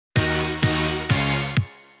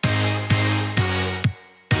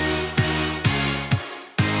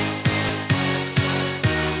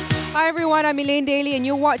Hi everyone, I'm Elaine Daly and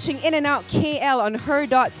you're watching In and Out KL on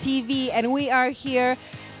her.tv, and we are here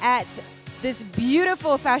at this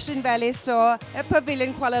beautiful Fashion Valet store at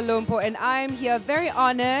Pavilion Kuala Lumpur, and I'm here very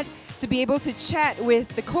honored to be able to chat with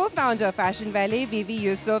the co-founder of Fashion Valet, Vivy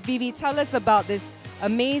Yusoff. Vivy, tell us about this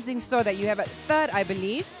amazing store that you have at Third, I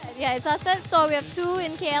believe. Yeah, it's our third store. We have two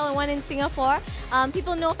in KL and one in Singapore.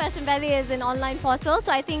 People know Fashion Valet is an online portal,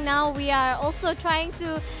 so I think now we are also trying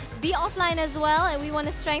to be offline as well, and we want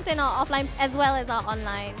to strengthen our offline as well as our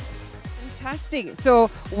online. Fantastic. So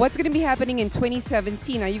what's going to be happening in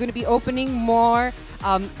 2017? Are you going to be opening more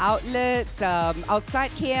outlets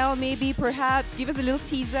outside KL maybe, perhaps? Give us a little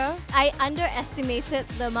teaser. I underestimated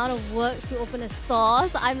the amount of work to open a store.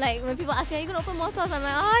 So I'm like, when people ask me, are you going to open more stores? I'm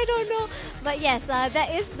like, oh, I don't know. But yes,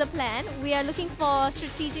 that is the plan. We are looking for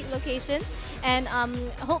strategic locations and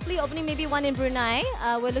hopefully opening maybe one in Brunei.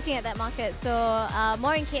 We're looking at that market. So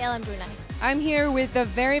more in KL and Brunei. I'm here with the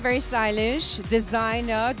very, very stylish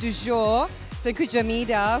designer du jour, Tengku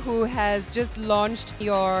Jamidah, who has just launched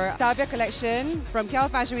your Thavia collection from KL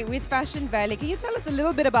Fashion Week with Fashion Valet. Can you tell us a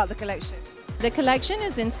little bit about the collection? The collection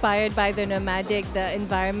is inspired by the nomadic, the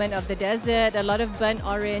environment of the desert, a lot of burnt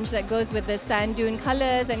orange that goes with the sand dune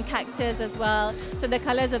colors and cactus as well. So the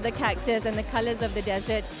colors of the cactus and the colors of the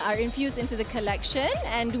desert are infused into the collection,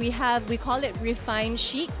 and we call it refined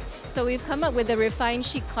chic. So we've come up with a refined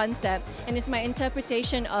chic concept, and it's my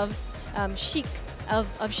interpretation of chic,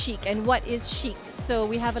 of chic and what is chic. So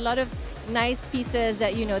we have a lot of nice pieces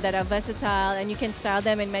that that are versatile, and you can style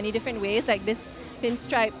them in many different ways, like this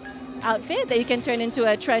pinstripe outfit that you can turn into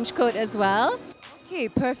a trench coat as well. Okay,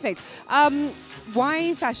 perfect.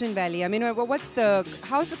 Why Fashion Valet? I mean,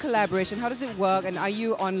 how's the collaboration? How does it work? And are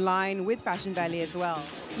you online with Fashion Valet as well?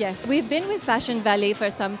 Yes, we've been with Fashion Valet for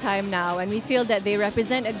some time now, and we feel that they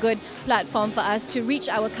represent a good platform for us to reach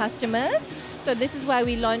our customers. So this is why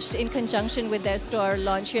we launched in conjunction with their store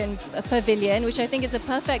launch here in Pavilion, which I think is a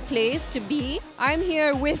perfect place to be. I'm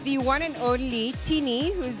here with the one and only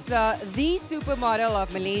Tinie, who's the supermodel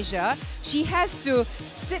of Malaysia. She has to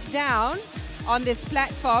sit down on this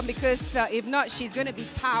platform because if not, she's going to be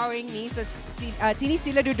towering me. So Tinie,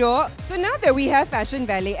 sila duduk. So now that we have Fashion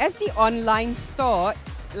Valet as the online store,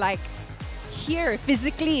 like here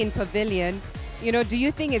physically in Pavilion, do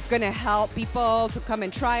you think it's going to help people to come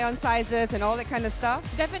and try on sizes and all that kind of stuff?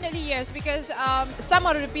 Definitely yes, because some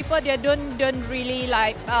of the people they don't really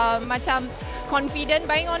like macam confident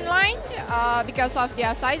buying online because of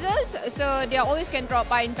their sizes. So they always can drop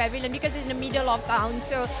by in Pavilion because it's in the middle of town.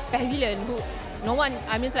 So Pavilion,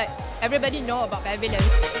 it's like everybody know about Pavilion.